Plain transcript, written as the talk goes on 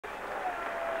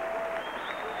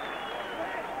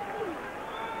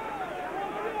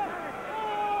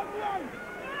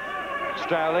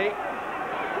Strowley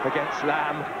against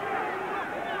Lamb.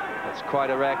 That's quite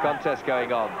a rare contest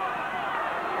going on.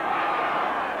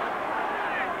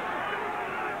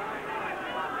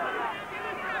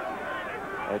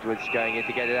 Edwards going in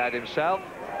to get it out himself.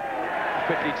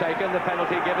 Quickly taken, the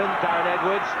penalty given. Darren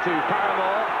Edwards to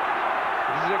Paramore.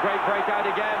 This is a great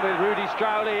breakout again with Rudy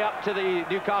Strowley up to the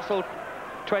Newcastle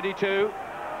 22.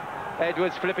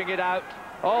 Edwards flipping it out.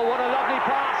 Oh, what a lovely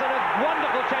pass and a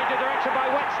wonderful change of direction by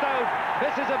Whetstone.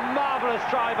 This is a marvellous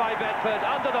try by Bedford,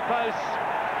 under the post.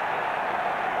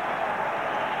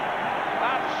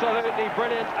 Absolutely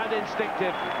brilliant and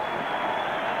instinctive.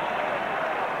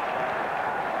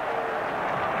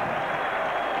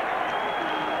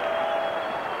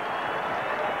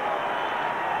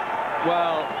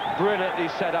 Well, brilliantly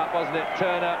set up, wasn't it,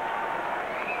 Turner?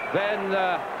 Then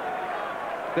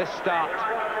this start.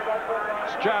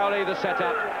 Strowley, the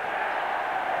setup.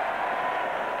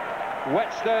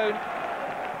 Whetstone,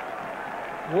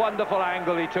 wonderful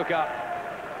angle he took up.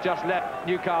 Just left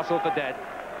Newcastle for dead.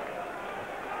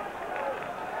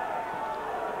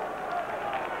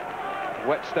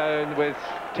 Whetstone with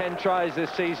 10 tries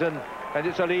this season, and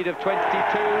it's a lead of 22,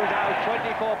 now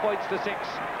 24 points to 6,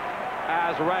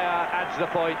 as Raya adds the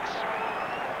points.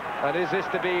 And is this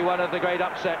to be one of the great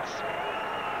upsets?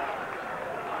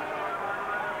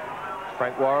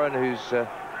 Frank Warren, who's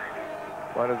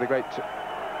one of the great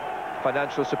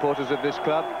financial supporters of this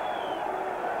club.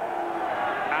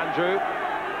 Andrew,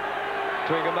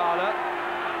 Twingamala.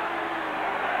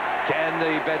 Again,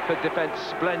 the Bedford defence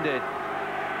splendid.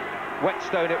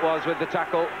 Whetstone it was with the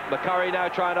tackle. McCurry now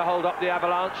trying to hold up the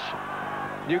avalanche.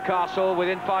 Newcastle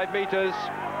within 5 metres.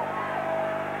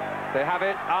 They have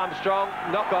it, Armstrong,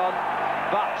 knock on,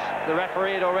 but the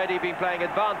referee had already been playing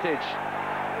advantage.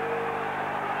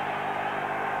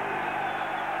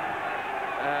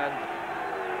 And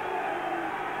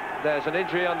there's an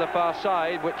injury on the far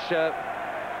side, which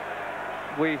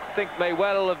we think may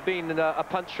well have been a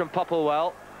punch from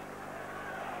Popplewell.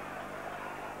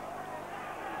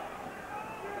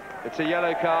 It's a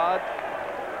yellow card.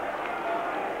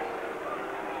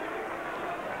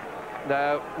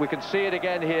 Now, we can see it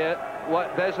again here.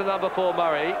 There's the number 4,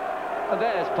 Murray, and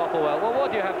there's Popplewell. Well,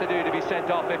 what do you have to do to be sent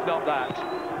off if not that?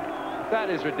 That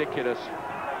is ridiculous.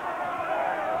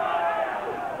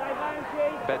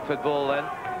 Bedford ball then.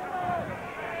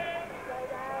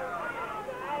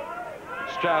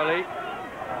 Strowley.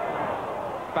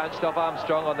 Bounced off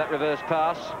Armstrong on that reverse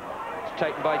pass. It's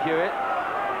taken by Hewitt.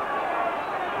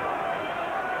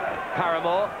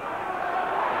 Paramore.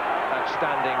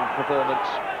 Outstanding performance.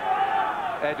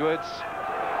 Edwards.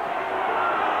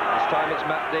 This time it's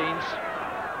Matt Deans.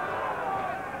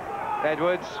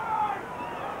 Edwards.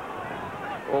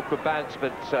 Awkward bounce,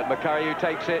 but McCurry who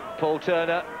takes it. Paul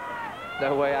Turner.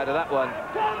 No way out of that one.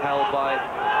 Held by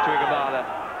Twingamala.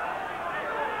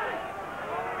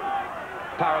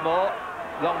 Paramore.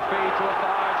 Long feed to a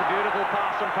fire. It's a beautiful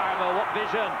pass from Paramore. What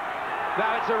vision.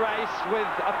 Now it's a race with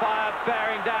a fire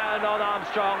bearing down on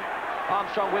Armstrong.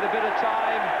 Armstrong with a bit of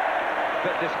time,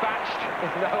 but dispatched in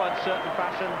no uncertain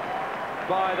fashion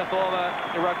by the former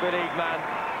Rugby League man.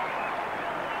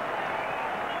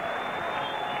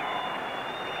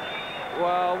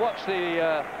 Well, watch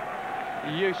the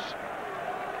use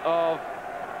of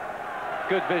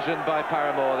good vision by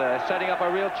Paramore there, setting up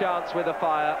a real chance with a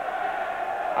fire,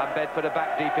 and Bedford are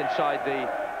back deep inside the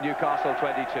Newcastle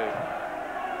 22.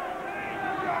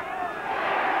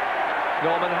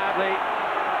 Norman Hadley.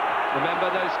 Remember,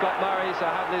 no Scott Murray, so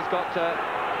Hadley's got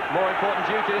more important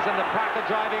duties, and the pack are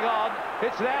driving on.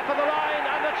 It's there for the line,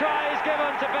 and the try is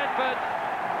given to Bedford.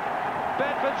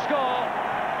 Bedford score.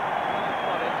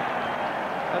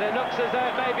 And it looks as though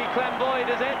it may be Clem Boyd,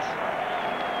 is it?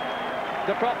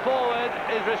 The prop forward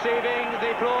is receiving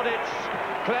the plaudits.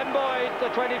 Clem Boyd, the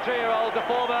 23-year-old, the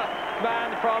former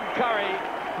man from Curry,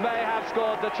 may have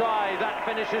scored the try. That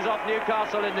finishes off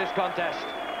Newcastle in this contest.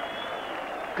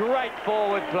 Great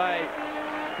forward play.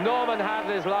 Norman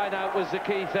Hadley's line-out was the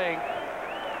key thing.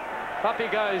 Up he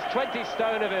goes, 20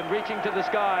 stone of him, reaching to the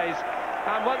skies.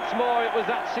 And once more, it was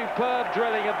that superb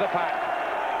drilling of the pack.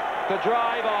 The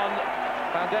drive on,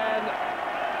 and then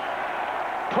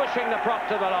pushing the prop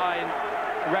to the line.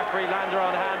 Referee Lander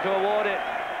on hand to award it.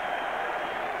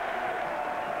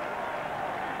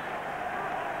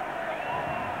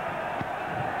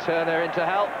 Turner in to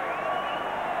help.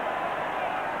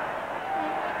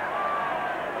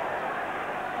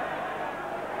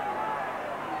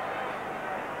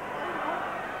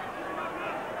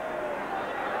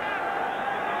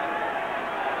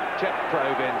 Jeff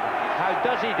Probin, how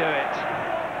does he do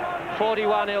it?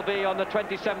 41 he'll be on the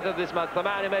 27th of this month, the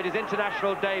man who made his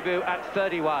international debut at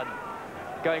 31.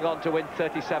 going on to win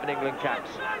 37 England caps.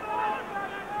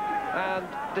 And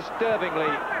disturbingly,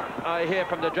 I hear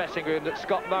from the dressing room that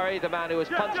Scott Murray, the man who was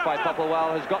punched by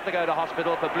Popplewell, has got to go to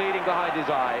hospital for bleeding behind his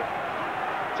eye.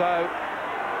 So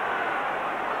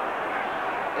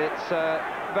it's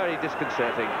very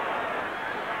disconcerting.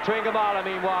 Tuingamala,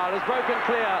 meanwhile, has broken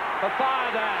clear. A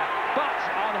fire there, but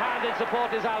on hand in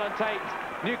support is Alan Tate,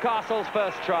 Newcastle's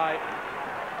first try.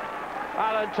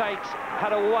 Alan Tate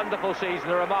had a wonderful season,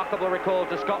 a remarkable recall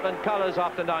to Scotland colours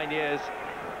after 9 years.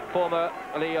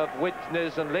 Formerly of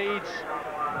Widnes and Leeds.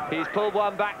 He's pulled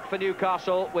one back for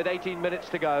Newcastle with 18 minutes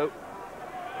to go.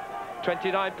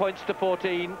 29 points to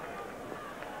 14.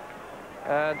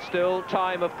 And still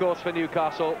time, of course, for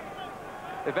Newcastle.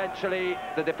 Eventually,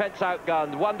 the defence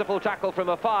outgunned. Wonderful tackle from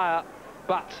Afire,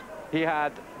 but he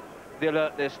had the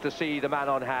alertness to see the man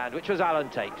on hand, which was Alan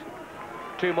Tate.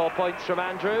 2 more points from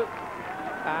Andrew,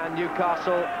 and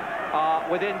Newcastle are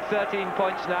within 13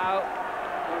 points now,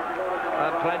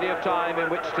 and plenty of time in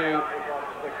which to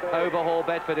overhaul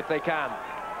Bedford if they can.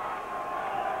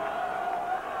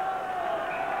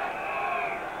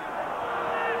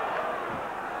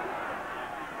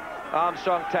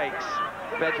 Armstrong takes.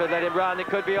 Bedford let him run. It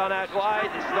could be on out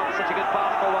wide. It's not such a good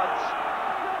pass for once.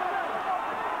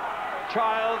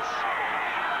 Childs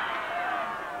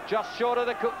just short of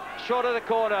the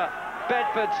corner.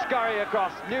 Bedford scurry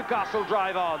across. Newcastle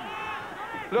drive on.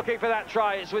 Looking for that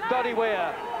try. It's with Donny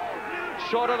Weir.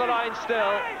 Short of the line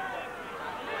still.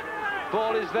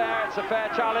 Ball is there. It's a fair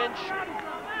challenge.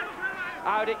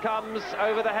 Out it comes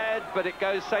over the head, but it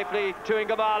goes safely to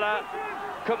Tuingamala.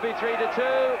 Could be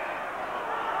 3-2.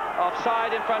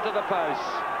 Offside in front of the post.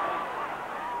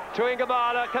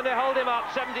 Tuingamala, can they hold him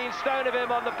up? 17 stone of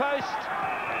him on the post.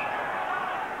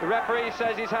 The referee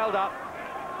says he's held up.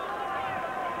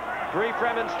 Brief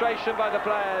remonstration by the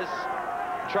players.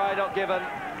 Try not given.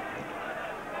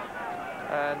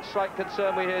 And slight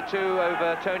concern we hear too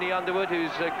over Tony Underwood,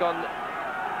 who's gone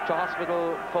to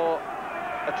hospital for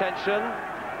attention.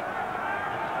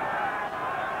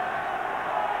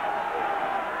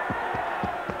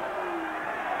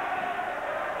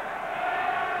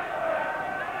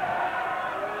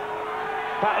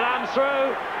 Pat Lamb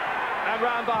through and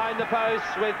round behind the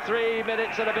post with 3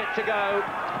 minutes and a bit to go.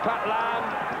 Pat Lamb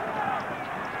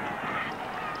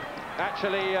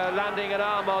actually landing an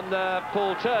arm on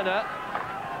Paul Turner,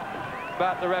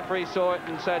 but the referee saw it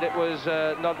and said it was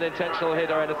not an intentional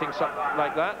hit or anything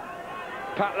like that.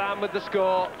 Pat Lamb with the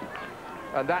score,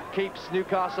 and that keeps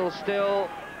Newcastle still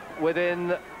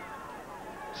within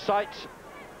sight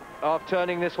of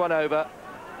turning this one over.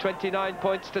 29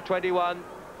 points to 21.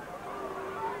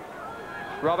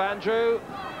 Rob Andrew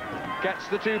gets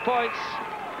the 2 points.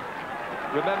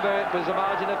 Remember, it was a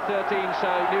margin of 13,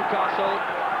 so Newcastle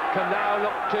can now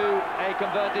look to a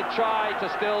converted try to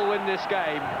still win this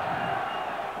game.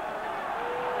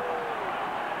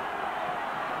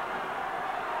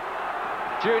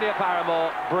 Junior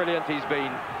Paramore, brilliant he's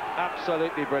been,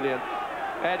 absolutely brilliant.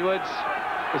 Edwards,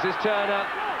 this is Turner,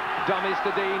 dummies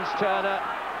to Deans. Turner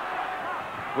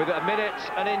with a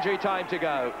minute and injury time to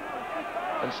go.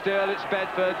 And still it's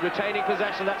Bedford retaining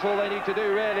possession. That's all they need to do,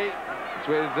 really. It's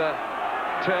with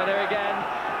Turner again.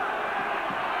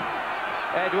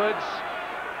 Edwards,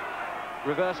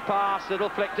 reverse pass, little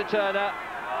flick to Turner.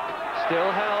 Still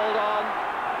held on.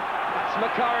 That's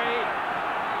McCurry.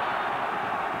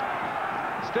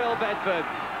 Still Bedford.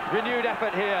 Renewed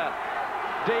effort here.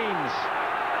 Deans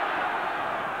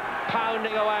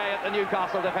pounding away at the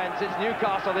Newcastle defence. It's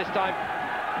Newcastle this time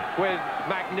with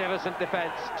magnificent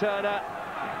defence. Turner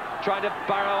trying to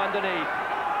burrow underneath.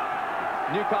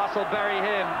 Newcastle bury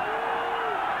him.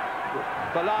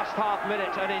 The last half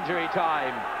minute and injury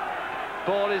time.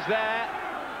 Ball is there.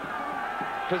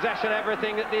 Possession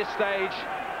everything at this stage.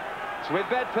 It's with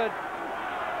Bedford.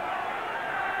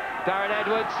 Darren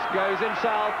Edwards goes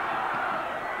himself.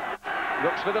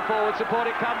 Looks for the forward support.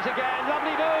 It comes again.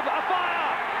 Lovely move. A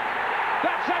fire!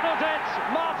 That settles it.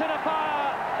 Martin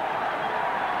Afire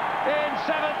in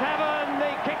 7th heaven.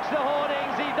 He kicks the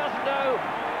hoardings. He doesn't know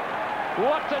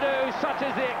what to do. Such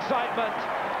is the excitement.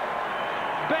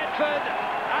 Bedford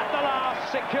at the last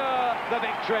secure the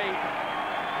victory.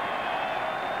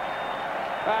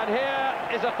 And here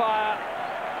is Afire.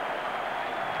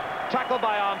 Tackled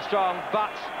by Armstrong,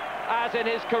 but as in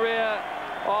his career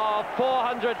of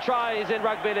 400 tries in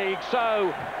rugby league,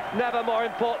 so never more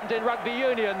important in rugby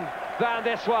union than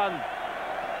this one.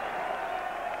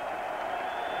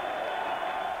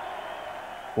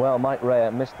 Well, Mike Rea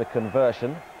missed the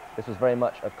conversion. This was very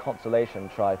much a consolation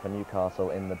try for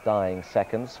Newcastle in the dying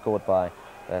seconds, scored by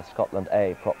Scotland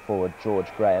A prop forward George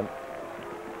Graham.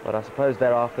 But I suppose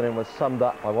their afternoon was summed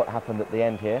up by what happened at the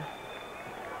end here,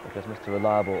 because Mr.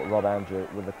 Reliable Rob Andrew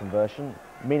with the conversion,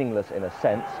 meaningless in a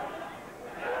sense,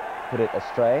 put it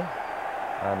astray,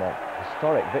 and a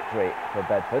historic victory for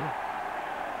Bedford.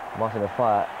 Martin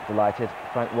Offiah delighted,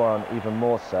 Frank Warren even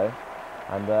more so,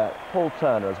 and Paul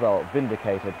Turner as well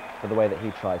vindicated for the way that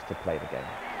he tries to play the game.